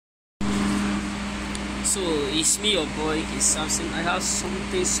So it's me, your boy, it's Samson. I have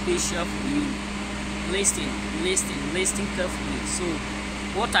something special for you. Listen carefully. So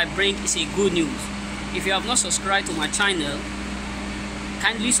what I bring is a good news. If you have not subscribed to my channel,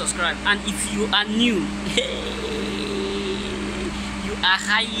 kindly subscribe. And if you are new, you are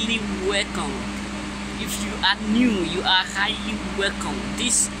highly welcome. If you are new, you are highly welcome.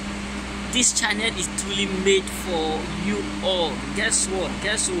 This channel is truly made for you all. Guess what?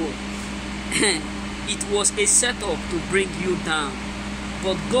 It was a setup to bring you down,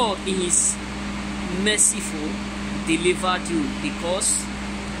 but God is merciful, delivered you because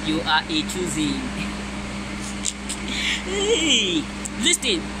you are a choosing. Hey,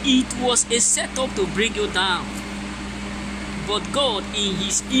 listen, it was a setup to bring you down, but God in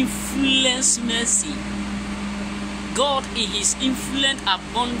his influence mercy, God in his influent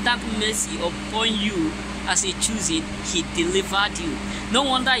abundant mercy upon you as a choosing, he delivered you. No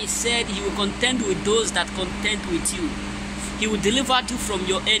wonder he said he will contend with those that contend with you. He will deliver you from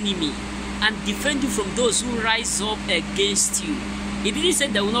your enemy and defend you from those who rise up against you. He didn't say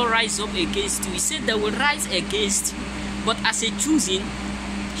they will not rise up against you. He said they will rise against you. But as a choosing,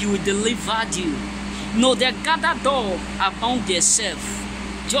 he will deliver you. No, they are gathered all among themselves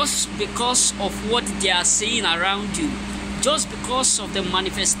just because of what they are saying around you, just because of the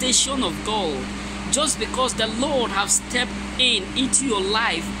manifestation of God, just because the Lord has stepped into your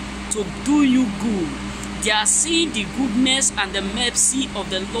life to do you good. They are seeing the goodness and the mercy of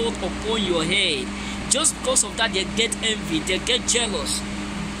the Lord upon your head. Just because of that, they get envy, they get jealous.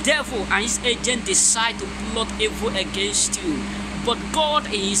 Devil and his agent decide to plot evil against you. But God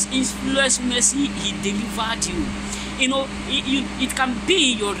in his influence mercy, he delivered you. You know, it can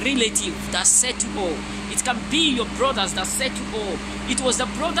be your relative that set you up. It can be your brothers that set you up. It was the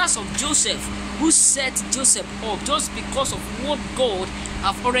brothers of Joseph who set Joseph up just because of what God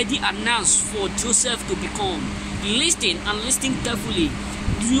have already announced for Joseph to become. Listen and listen carefully.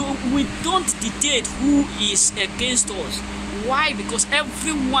 We don't dictate who is against us. Why? Because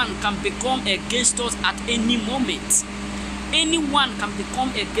everyone can become against us at any moment. Anyone can become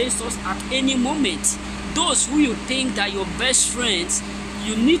against us at any moment. Those who you think that your best friends,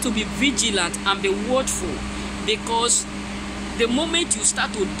 you need to be vigilant and be watchful, because the moment you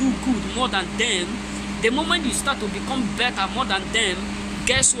start to do good more than them, the moment you start to become better more than them,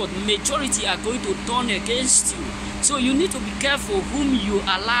 guess what? Majority are going to turn against you. So you need to be careful whom you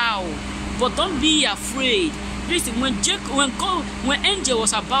allow, but don't be afraid. Listen, when Angel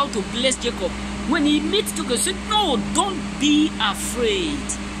was about to bless Jacob, when he met Jacob, he said, no, don't be afraid.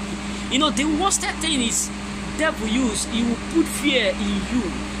 You know, the worst thing is devil use, he will put fear in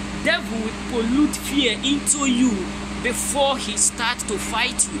you. Devil will pollute fear into you before he starts to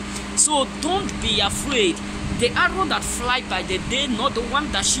fight you. So don't be afraid. The arrow that fly by the day, not the one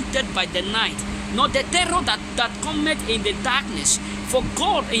that shooted by the night, not the terror that cometh in the darkness. For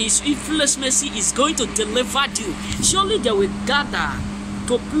God in his influence mercy is going to deliver you. Surely they will gather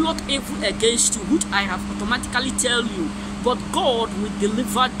to plot evil against you, which I have automatically tell you. But God will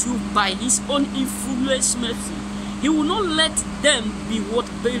deliver you by his own influence mercy. He will not let them be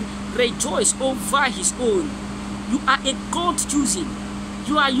rejoice over his own. You are a God choosing.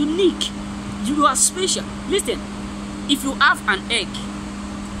 You are unique. You are special. Listen, if you have an egg,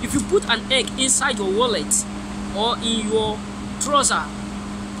 if you put an egg inside your wallet or in your trouser,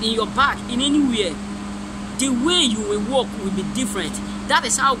 in your bag, in anywhere, the way you will walk will be different. That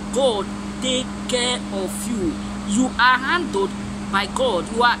is how God take care of you. You are handled by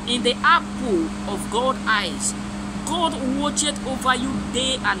God. You are in the apple of God's eyes. God watcheth over you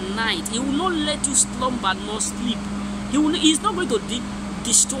day and night. He will not let you slumber nor sleep. He's not going to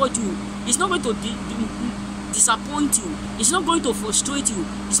destroy you. He's not going to disappoint you. He's not going to frustrate you.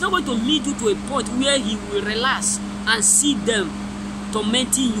 He's not going to lead you to a point where he will relax and see them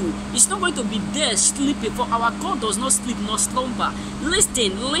tormenting you. He's not going to be there sleeping, for our God does not sleep nor slumber.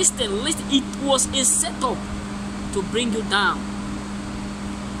 Listen. It was a setup to bring you down.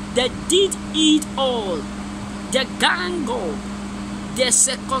 They did it all. They gang up. They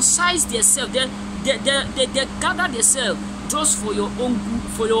circumcised themselves. They gathered themselves just for your own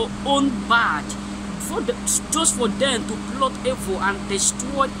good, for your own bad, just for them to plot evil and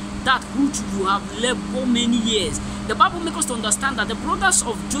destroy that which you have left for many years. The Bible makes us to understand that the brothers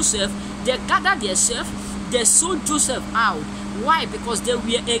of Joseph, they gathered themselves, they sold Joseph out. Why? Because they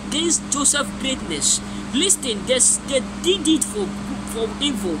were against Joseph's greatness. Listen, they did it for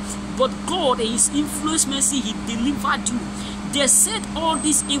evil, but God in his influence mercy, he delivered you. They said all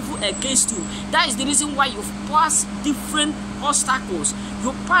this evil against you. That is the reason why you've passed different obstacles.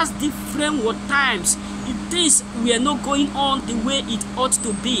 You passed different times. things were not going on the way it ought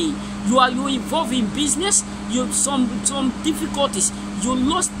to be. You involved in business, you some difficulties, you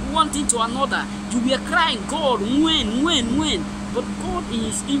lost one thing to another. You were crying, God, when? But God, in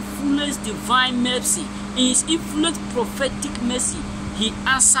His influence, divine mercy, in His influence, prophetic mercy, He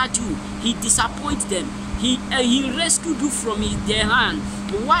answered you. He disappointed them. He rescued you from their hand.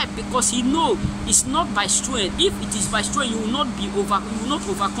 Why? Because He knows it's not by strength. If it is by strength, you will not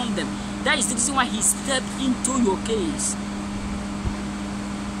overcome them. That is the reason why He stepped into your case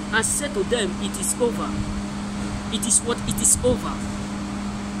and said to them, it is over. It is what? It is over.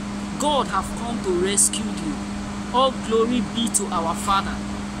 God have come to rescue you. All glory be to our Father,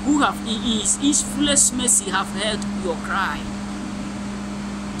 who have in His influence mercy have heard your cry.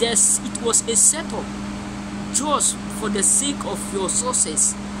 It was a setup just for the sake of your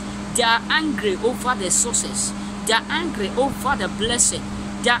success. They are angry over the success. They are angry over the blessing.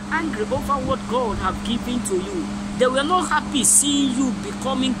 They are angry over what God have given to you. They were not happy seeing you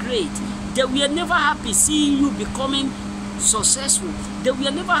becoming great. They were never happy seeing you becoming successful. They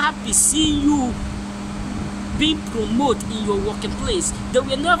were never happy seeing you being promoted in your working place. They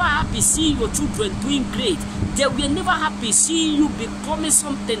were never happy seeing your children doing great. They were never happy seeing you becoming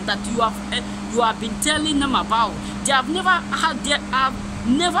something that you have been telling them about. They have never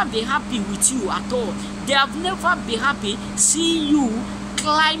been happy with you at all. They have never been happy seeing you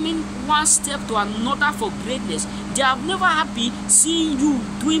climbing one step to another for greatness. They have never happy seeing you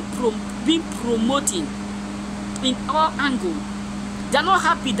being promoting in all angles. They are not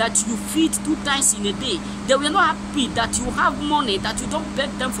happy that you feed 2 times in a day. They were not happy that you have money, that you don't beg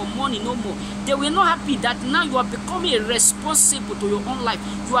them for money no more. They were not happy that now you are becoming responsible to your own life.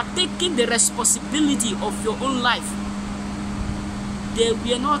 You are taking the responsibility of your own life. They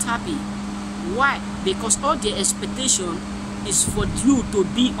were not happy. Why? Because all their expectation is for you to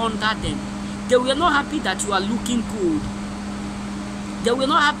be under them. They were not happy that you are looking good. They were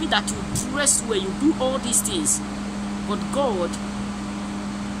not happy that you dress well, you do all these things. But God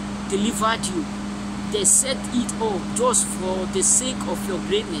delivered you. They set it up just for the sake of your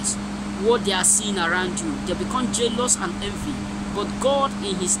greatness. What they are seeing around you, they become jealous and envy. But God,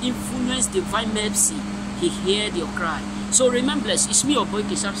 in His influence, divine mercy, He heard your cry. So remember, it's me, your boy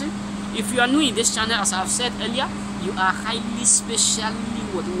Samson. If you are new in this channel, as I have said earlier, you are highly specially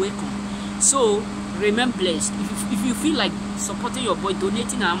welcome. So remember, if you feel like supporting your boy,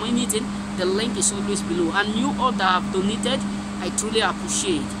 donating or anything, the link is always below. And you all that have donated, I truly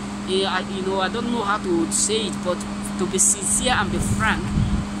appreciate. I don't know how to say it, but to be sincere and be frank,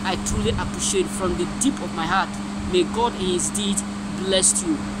 I truly appreciate from the deep of my heart. May God in His deed bless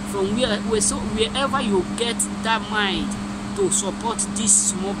you. From wherever you get that mind to support this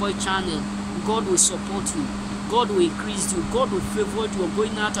small boy channel, God will support you. God will increase you. God will favor you. You're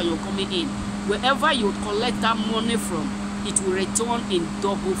going out and you're coming in. Wherever you collect that money from, it will return in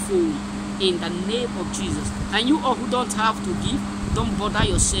double fold in the name of Jesus. And you all who don't have to give, don't bother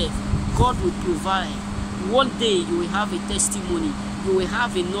yourself. God will provide. One day you will have a testimony. You will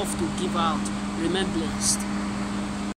have enough to give out. Remain blessed.